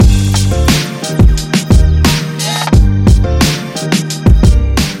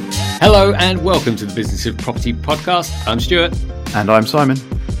Hello and welcome to the Business of Property podcast. I'm Stuart. And I'm Simon.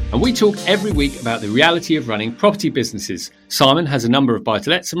 And we talk every week about the reality of running property businesses. Simon has a number of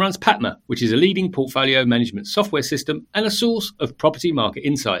buy-to-lets and runs Patma, which is a leading portfolio management software system and a source of property market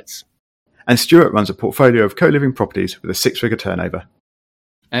insights. And Stuart runs a portfolio of co-living properties with a six-figure turnover.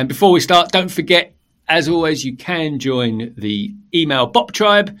 And before we start, don't forget, as always, you can join the email BOP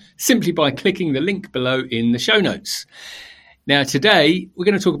tribe simply by clicking the link below in the show notes. Now, today, we're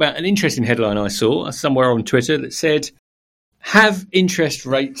going to talk about an interesting headline I saw somewhere on Twitter that said, "Have interest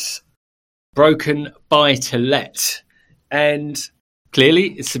rates broken buy-to-let?" And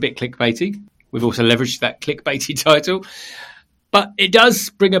clearly, it's a bit clickbaity. We've also leveraged that clickbaity title. But it does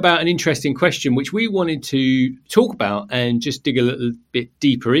bring about an interesting question, which we wanted to talk about and just dig a little bit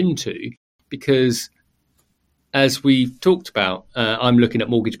deeper into, because as we've talked about, I'm looking at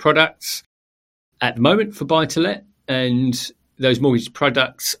mortgage products at the moment for buy-to-let, and those mortgage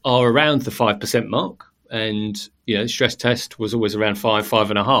products are around the 5% mark. And, you know, stress test was always around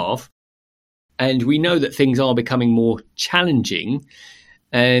 5.5. And we know that things are becoming more challenging.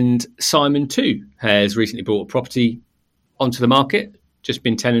 And Simon, too, has recently bought a property onto the market, just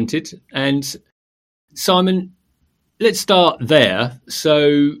been tenanted. And Simon, let's start there.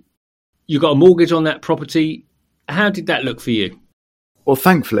 So you got a mortgage on that property. How did that look for you? Well,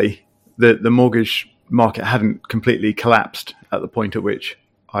 thankfully, the mortgage market hadn't completely collapsed at the point at which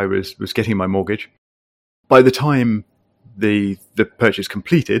I was getting my mortgage. By the time the purchase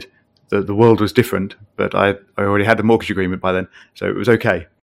completed, the world was different, but I already had a mortgage agreement by then, so it was okay.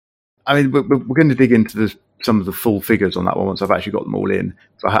 I mean, we're going to dig into some of the full figures on that one once I've actually got them all in.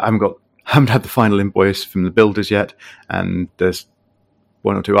 So I haven't had the final invoice from the builders yet, and there's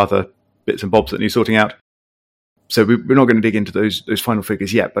one or two other bits and bobs that need sorting out. So we're not going to dig into those final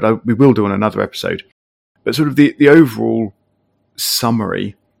figures yet, but we will do on another episode. But sort of the overall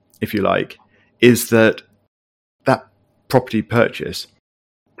summary, if you like, is that property purchase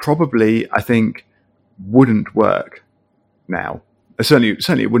probably, I think, wouldn't work now. Certainly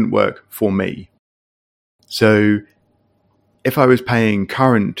it wouldn't work for me. So if I was paying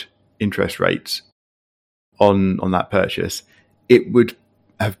current interest rates on that purchase, it would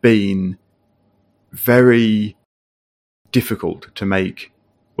have been very difficult to make.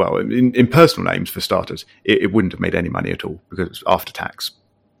 Well, in personal names, for starters, it wouldn't have made any money at all because it's after tax,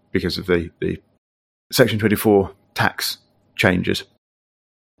 because of the Section 24 tax changes.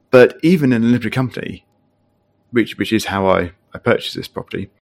 But even in a limited company, which is how I purchased this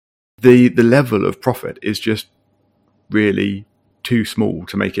property, the level of profit is just really too small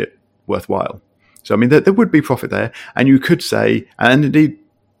to make it worthwhile. So, I mean, there would be profit there, and you could say, and indeed,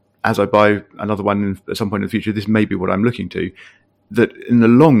 as I buy another one at some point in the future, this may be what I'm looking to, that in the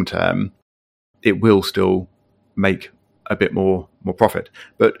long term, it will still make a bit more profit.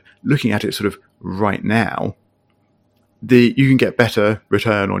 But looking at it sort of right now, you can get better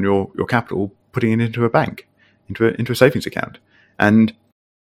return on your capital putting it into a bank, into a savings account. And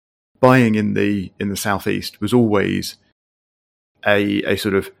buying in the southeast was always a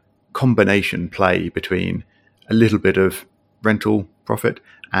sort of combination play between a little bit of rental profit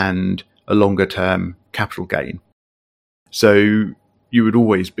and a longer term capital gain. So you would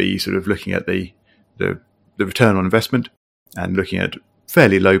always be sort of looking at the return on investment and looking at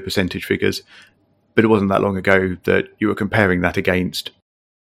fairly low percentage figures, but it wasn't that long ago that you were comparing that against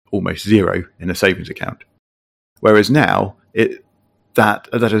almost zero in a savings account. Whereas now that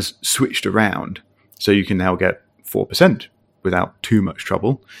has switched around, so you can now get 4% without too much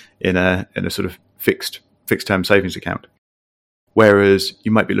trouble in a sort of fixed term savings account. Whereas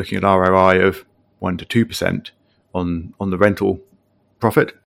you might be looking at ROI of 1 to 2% on the rental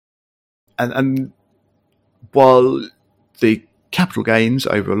profit. And while the capital gains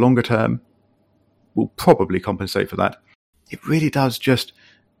over a longer term will probably compensate for that, it really does just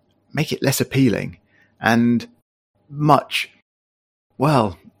make it less appealing and much,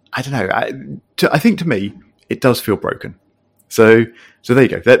 well, I don't know. I think to me, it does feel broken. So there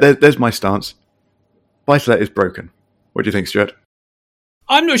you go. There's my stance. Buy-to-let is broken. What do you think, Stuart?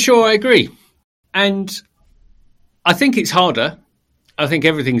 I'm not sure I agree. And I think it's harder. I think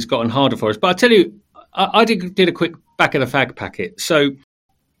everything's gotten harder for us. But I tell you, I did a quick back of the fag packet. So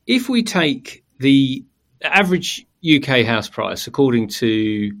if we take the average UK house price according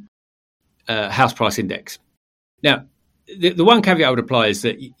to house price index. Now, the one caveat I would apply is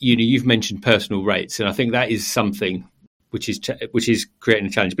that you've mentioned personal rates, and I think that is something which is creating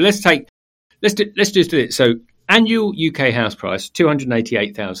a challenge. But let's just do it. So annual UK house price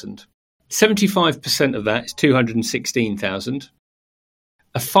 288,000. 75% of that is 216,000.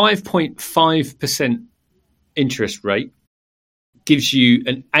 A 5.5% interest rate gives you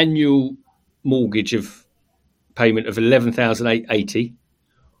an annual mortgage of payment of 11,880,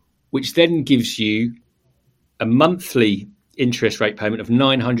 which then gives you a monthly interest rate payment of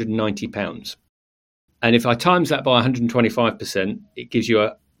 £990. And if I times that by 125%, it gives you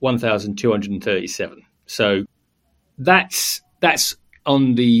a 1,237. So that's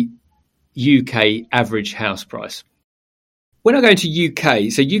on the UK average house price. When I go into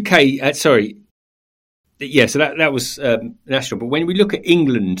UK, so so that was national. But when we look at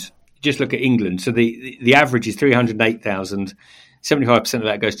England, just look at England. So the average is 308,000. 75% of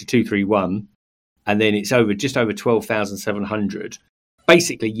that goes to 231, and then it's just over 12,700.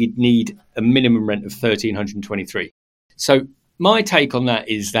 Basically, you'd need a minimum rent of 1,323. So my take on that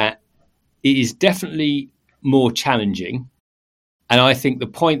is that it is definitely more challenging. And I think the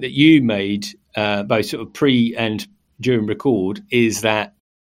point that you made, both sort of pre and during record, is that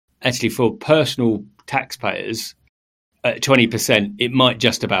actually for personal taxpayers, at 20%, it might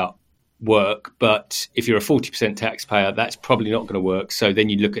just about work. But if you're a 40% taxpayer, that's probably not going to work. So then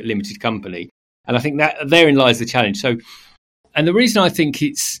you look at limited company. And I think that therein lies the challenge. So, and the reason I think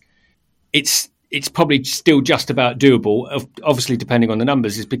it's probably still just about doable, obviously depending on the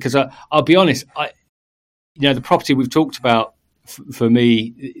numbers, is because I'll be honest, the property we've talked about, for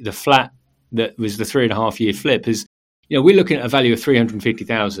me, the flat that was the 3.5 year flip is, we're looking at a value of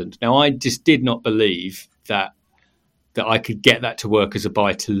 350,000. Now, I just did not believe that I could get that to work as a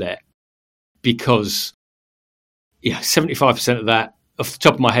buy to let, because 75% of that, off the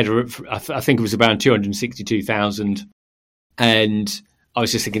top of my head, I think it was around 262,000, and I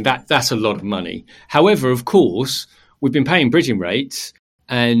was just thinking that's a lot of money. However, of course, we've been paying bridging rates,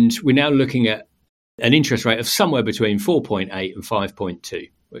 and we're now looking at an interest rate of somewhere between 4.8 and 5.2,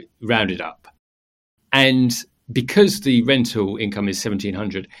 rounded up. And because the rental income is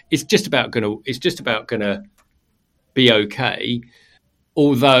 1,700, it's just about gonna be okay.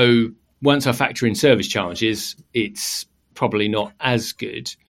 Although once I factor in service charges, it's probably not as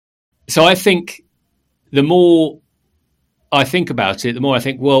good. So I think the more I think about it, the more I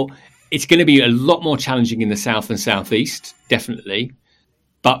think, well, it's going to be a lot more challenging in the south and southeast, definitely.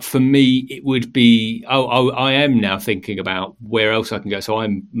 But for me, it would be, I am now thinking about where else I can go. So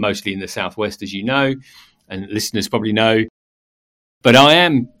I'm mostly in the southwest, as you know, and listeners probably know. But I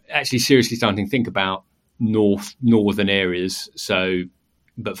am actually seriously starting to think about northern areas. So,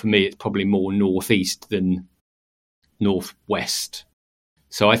 but for me, it's probably more northeast than northwest.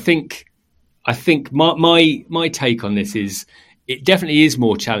 So I think my take on this is it definitely is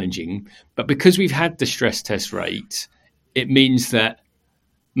more challenging, but because we've had the stress test rate, it means that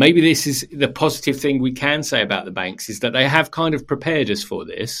maybe this is the positive thing we can say about the banks, is that they have kind of prepared us for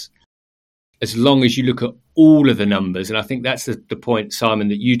this, as long as you look at all of the numbers. And I think that's the point, Simon,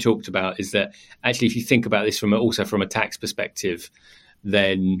 that you talked about, is that actually if you think about this from a tax perspective,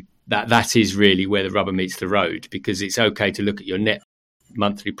 then that is really where the rubber meets the road, because it's okay to look at your net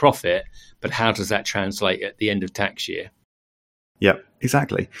monthly profit, but how does that translate at the end of tax year? Yeah,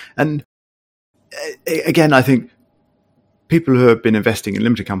 exactly. And again, I think people who have been investing in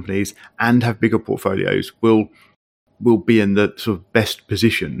limited companies and have bigger portfolios will be in the sort of best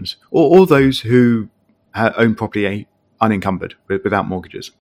positions, or those who own property unencumbered without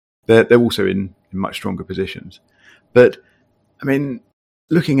mortgages. They're also in much stronger positions. But I mean,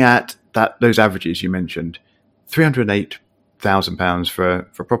 looking at those averages you mentioned, £308,000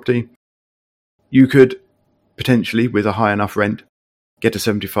 for property, you could potentially, with a high enough rent, get a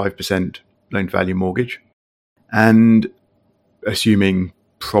 75% loan to value mortgage, and assuming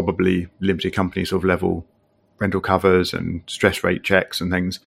probably limited company sort of level rental covers and stress rate checks and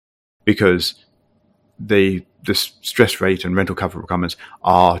things, because the stress rate and rental cover requirements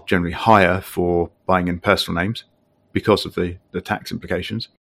are generally higher for buying in personal names because of the tax implications.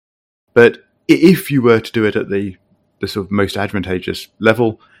 But if you were to do it at the sort of most advantageous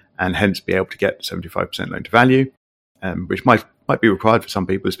level, and hence be able to get 75% loan to value, which might be required for some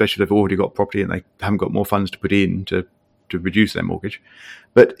people, especially if they've already got property and they haven't got more funds to put in to reduce their mortgage.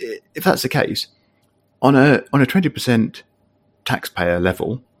 But if that's the case, on a 20% taxpayer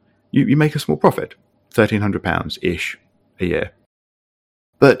level, you make a small profit, £1,300-ish a year.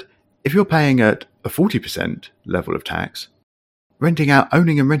 But if you're paying at a 40% level of tax,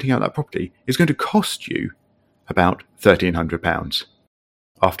 owning and renting out that property is going to cost you about £1,300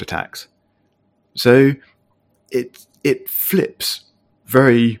 after tax. So it flips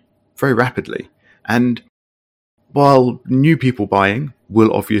very, very rapidly. And while new people buying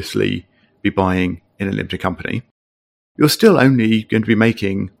will obviously be buying in a limited company, you're still only going to be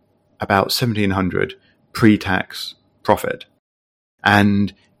making about £1,700 pre-tax profit.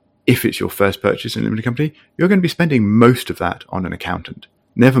 And if it's your first purchase in a limited company, you're going to be spending most of that on an accountant.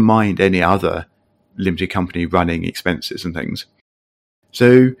 Never mind any other limited company running expenses and things.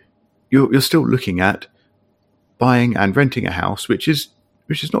 So you're still looking at buying and renting a house, which is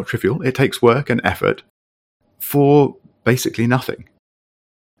not trivial. It takes work and effort for basically nothing.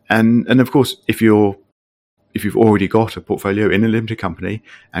 And of course, if you've already got a portfolio in a limited company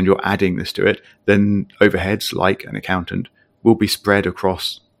and you're adding this to it, then overheads like an accountant will be spread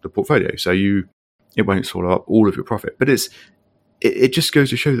across the portfolio. So it won't swallow up all of your profit. But it just goes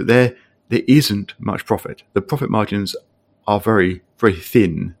to show that there isn't much profit. The profit margins are very, very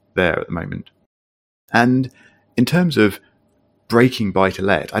thin there at the moment. And in terms of breaking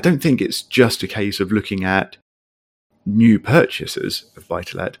buy-to-let, I don't think it's just a case of looking at new purchases of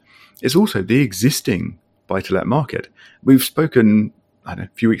buy-to-let. It's also the existing buy-to-let market. We've spoken, I don't know,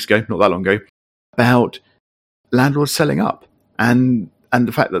 a few weeks ago, not that long ago, about landlords selling up and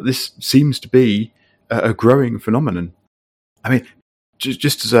the fact that this seems to be a growing phenomenon. I mean,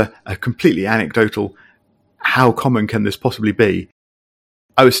 just as a completely anecdotal, how common can this possibly be?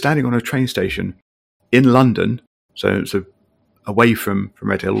 I was standing on a train station in London, so away from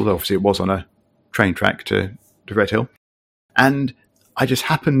Red Hill, although obviously it was on a train track to Red Hill, and I just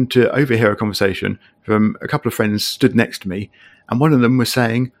happened to overhear a conversation from a couple of friends stood next to me, and one of them was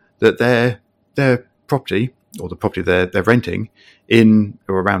saying that their property, or the property they're renting in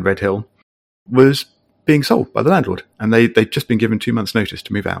or around Red Hill, was being sold by the landlord, and they'd just been given 2 months' notice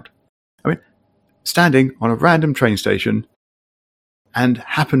to move out. I mean, standing on a random train station and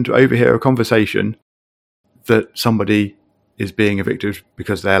happened to overhear a conversation that somebody is being evicted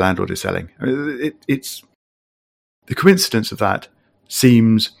because their landlord is selling. I mean, it's the coincidence of that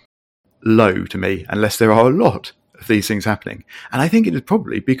seems low to me, unless there are a lot of these things happening. And I think it is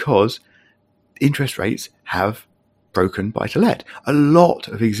probably because interest rates have broken buy-to-let. A lot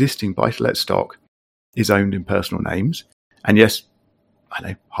of existing buy-to-let stock is owned in personal names. And yes, I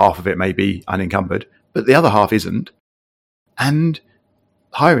know half of it may be unencumbered, but the other half isn't. And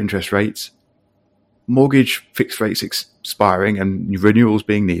higher interest rates, mortgage fixed rates expiring and renewals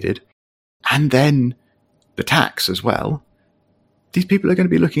being needed, and then the tax as well, these people are going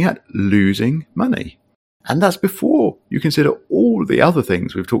to be looking at losing money. And that's before you consider all the other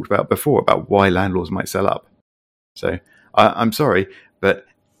things we've talked about before about why landlords might sell up. So I'm sorry, but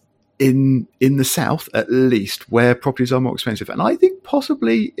in the south, at least, where properties are more expensive, and I think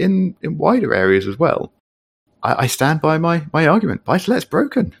possibly in wider areas as well, I stand by my argument. Buy-to-let's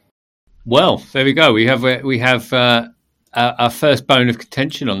broken. Well, there we go. We have our first bone of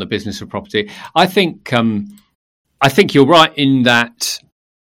contention on the business of property. I think you're right in that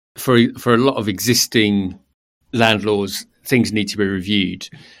for a lot of existing landlords, things need to be reviewed.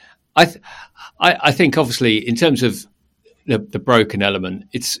 I think obviously in terms of the broken element,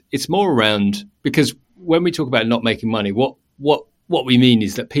 it's more around, because when we talk about not making money, what we mean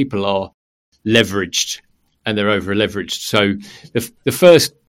is that people are leveraged and they're over leveraged. So the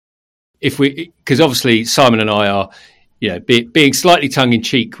first, because obviously Simon and I are, being slightly tongue in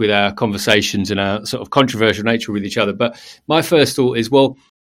cheek with our conversations and our sort of controversial nature with each other. But my first thought is, well,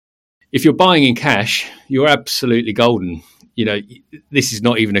 if you're buying in cash, you're absolutely golden. This is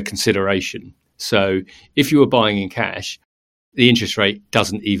not even a consideration. So if you were buying in cash, the interest rate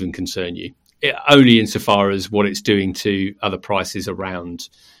doesn't even concern you, only insofar as what it's doing to other prices around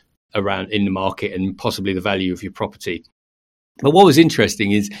in the market and possibly the value of your property. But what was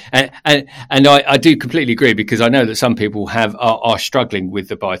interesting is, and I do completely agree, because I know that some people are struggling with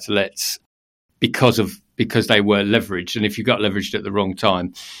the buy-to-lets because they were leveraged, and if you got leveraged at the wrong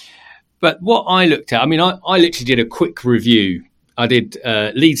time. But what I looked at, I mean, I literally did a quick review. I did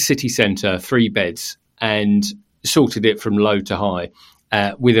Leeds City Centre, 3 beds, and sorted it from low to high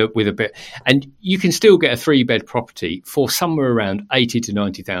with a bit. And you can still get a 3-bed property for somewhere around 80 to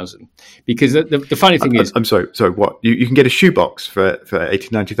 90,000. Because the funny thing is, I'm sorry. What you can get a shoebox for 80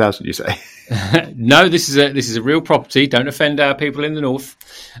 to 90,000? You say? No, this is a real property. Don't offend our people in the north.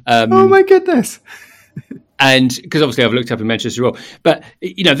 Oh my goodness. And because obviously I've looked up in Manchester as well, but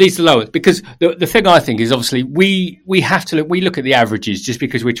these are lower, because the thing I think is, obviously we have to look at the averages just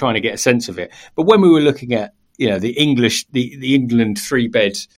because we're trying to get a sense of it. But when we were looking at the England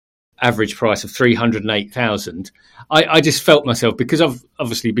 3-bed average price of 308,000, I just felt myself, because I've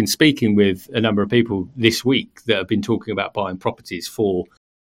obviously been speaking with a number of people this week that have been talking about buying properties for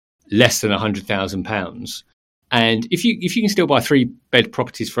less than £100,000. And if you can still buy 3-bed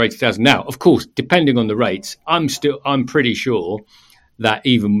properties for 80,000 now, of course, depending on the rates, I'm pretty sure that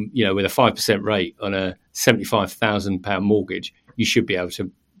even with a 5% rate on a £75,000 mortgage, you should be able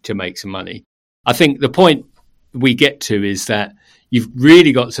to make some money. I think the point we get to is that you've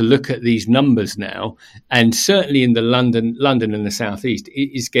really got to look at these numbers now, and certainly in the London and the Southeast,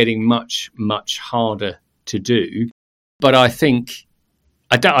 it is getting much, much harder to do. But I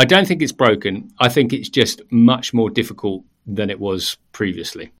don't think it's broken. I think it's just much more difficult than it was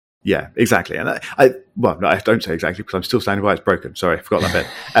previously. Yeah, exactly. And I don't say exactly because I'm still standing by it's broken. Sorry, I forgot that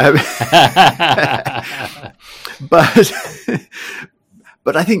bit.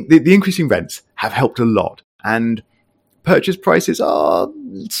 But I think the increasing rents have helped a lot, and purchase prices are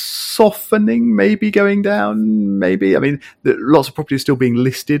softening, maybe going down, maybe. I mean, lots of properties still being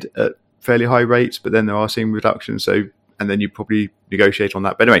listed at fairly high rates, but then there are seeing reductions. And then you probably negotiate on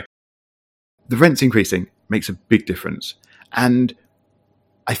that. But anyway, the rents increasing makes a big difference, and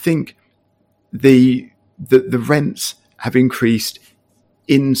I think the rents have increased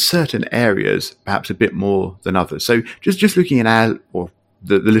in certain areas, perhaps a bit more than others. So just looking at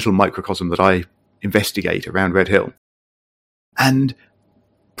the little microcosm that I investigate around Red Hill, and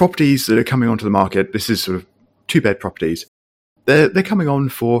properties that are coming onto the market, this is sort of 2-bed properties, they're coming on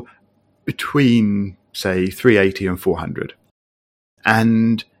for between, say, 380 and 400.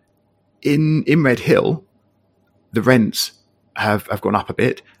 And in Red Hill, the rents have gone up a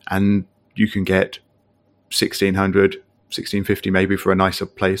bit, and you can get 1,600, 1,650 maybe for a nicer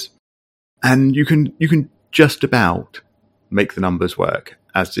place. And you can just about make the numbers work,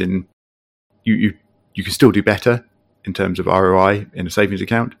 as in you can still do better in terms of ROI in a savings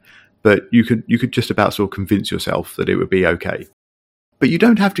account, but you could just about sort of convince yourself that it would be okay. But you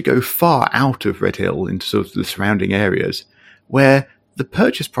don't have to go far out of Red Hill into sort of the surrounding areas where the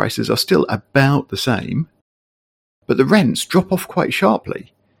purchase prices are still about the same, but the rents drop off quite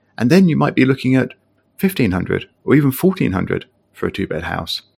sharply. And then you might be looking at 1,500 or even 1,400 for a 2-bed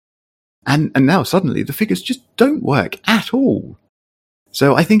house. And now suddenly the figures just don't work at all.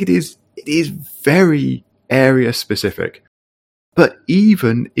 So I think it is very area specific. But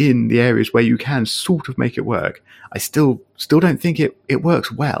even in the areas where you can sort of make it work, I still don't think it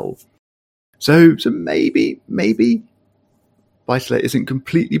works well. So maybe buy-to-let isn't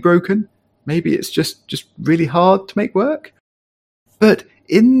completely broken. Maybe it's just really hard to make work. But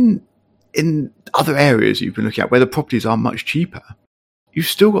in other areas you've been looking at where the properties are much cheaper, you've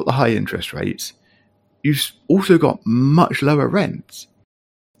still got the high interest rates. You've also got much lower rents.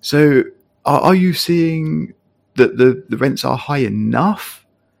 So are you seeing that the rents are high enough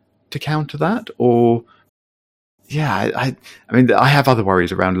to counter that? Or, yeah, I mean, I have other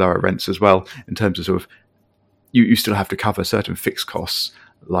worries around lower rents as well, in terms of sort of, you still have to cover certain fixed costs,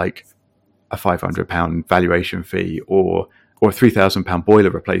 like a £500 valuation fee or a £3,000 boiler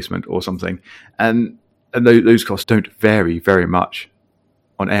replacement or something. And those costs don't vary very much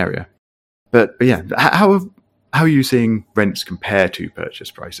on area. But yeah, how are you seeing rents compare to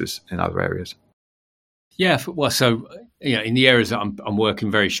purchase prices in other areas? Yeah, well, so in the areas that I'm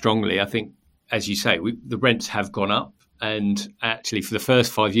working very strongly, I think, as you say, the rents have gone up, and actually for the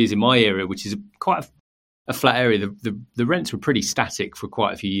first 5 years in my area, which is quite a flat area, the rents were pretty static for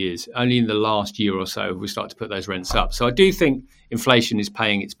quite a few years. Only in the last year or so we started to put those rents up. So I do think inflation is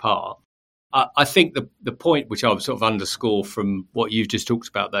playing its part. I think the point which I would sort of underscore from what you've just talked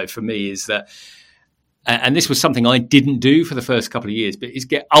about, though, for me is that, and this was something I didn't do for the first couple of years, but is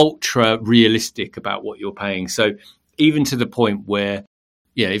get ultra realistic about what you're paying. So even to the point where,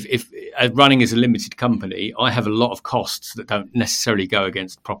 if running as a limited company, I have a lot of costs that don't necessarily go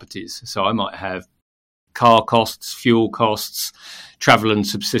against properties. So I might have car costs, fuel costs, travel and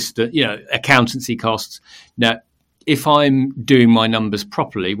subsistence, accountancy costs. Now, if I'm doing my numbers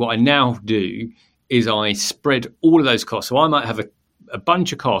properly, what I now do is I spread all of those costs. So I might have a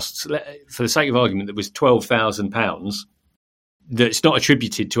bunch of costs, for the sake of argument, that was £12,000 that's not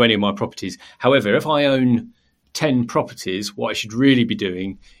attributed to any of my properties. However, if I own 10 properties, what I should really be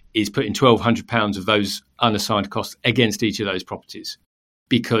doing is putting £1,200 of those unassigned costs against each of those properties,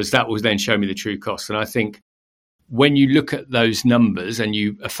 because that will then show me the true cost. And I think when you look at those numbers and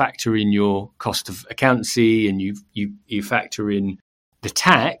you factor in your cost of accountancy and you factor in the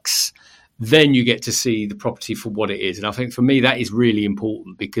tax, then you get to see the property for what it is. And I think for me, that is really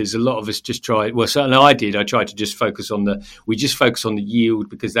important, because a lot of us just certainly I did. I tried to just focus on the yield,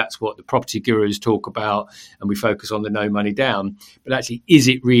 because that's what the property gurus talk about. And we focus on the no money down. But actually, is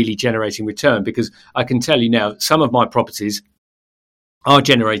it really generating return? Because I can tell you now, some of my properties are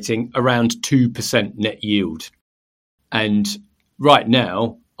generating around 2% net yield. And right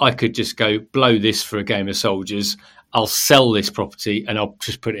now, I could just go blow this for a game of soldiers. I'll sell this property and I'll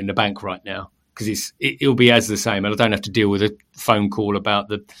just put it in the bank right now, because it'll be as the same, and I don't have to deal with a phone call about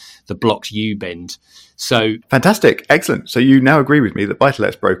the block's U-bend. So fantastic, excellent. So you now agree with me that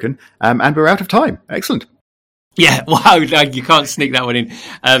buy-to-let's broken, and we're out of time. Excellent. Yeah, wow, like you can't sneak that one in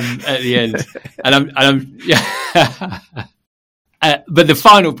at the end. Yeah. But the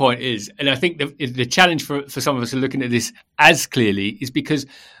final point is, and I think the challenge for some of us who are looking at this as clearly is because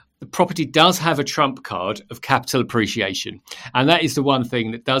the property does have a trump card of capital appreciation. And that is the one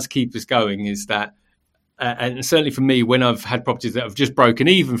thing that does keep us going, is that, and certainly for me, when I've had properties that have just broken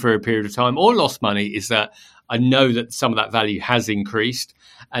even for a period of time or lost money, is that I know that some of that value has increased.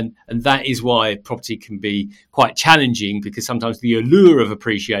 And that is why property can be quite challenging, because sometimes the allure of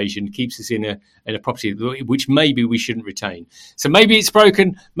appreciation keeps us in a property which maybe we shouldn't retain. So maybe it's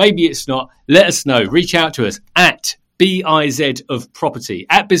broken, maybe it's not. Let us know. Reach out to us at BIZ of Property,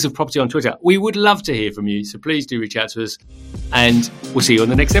 at Biz of Property on Twitter. We would love to hear from you, so please do reach out to us, and we'll see you on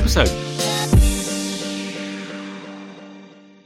the next episode.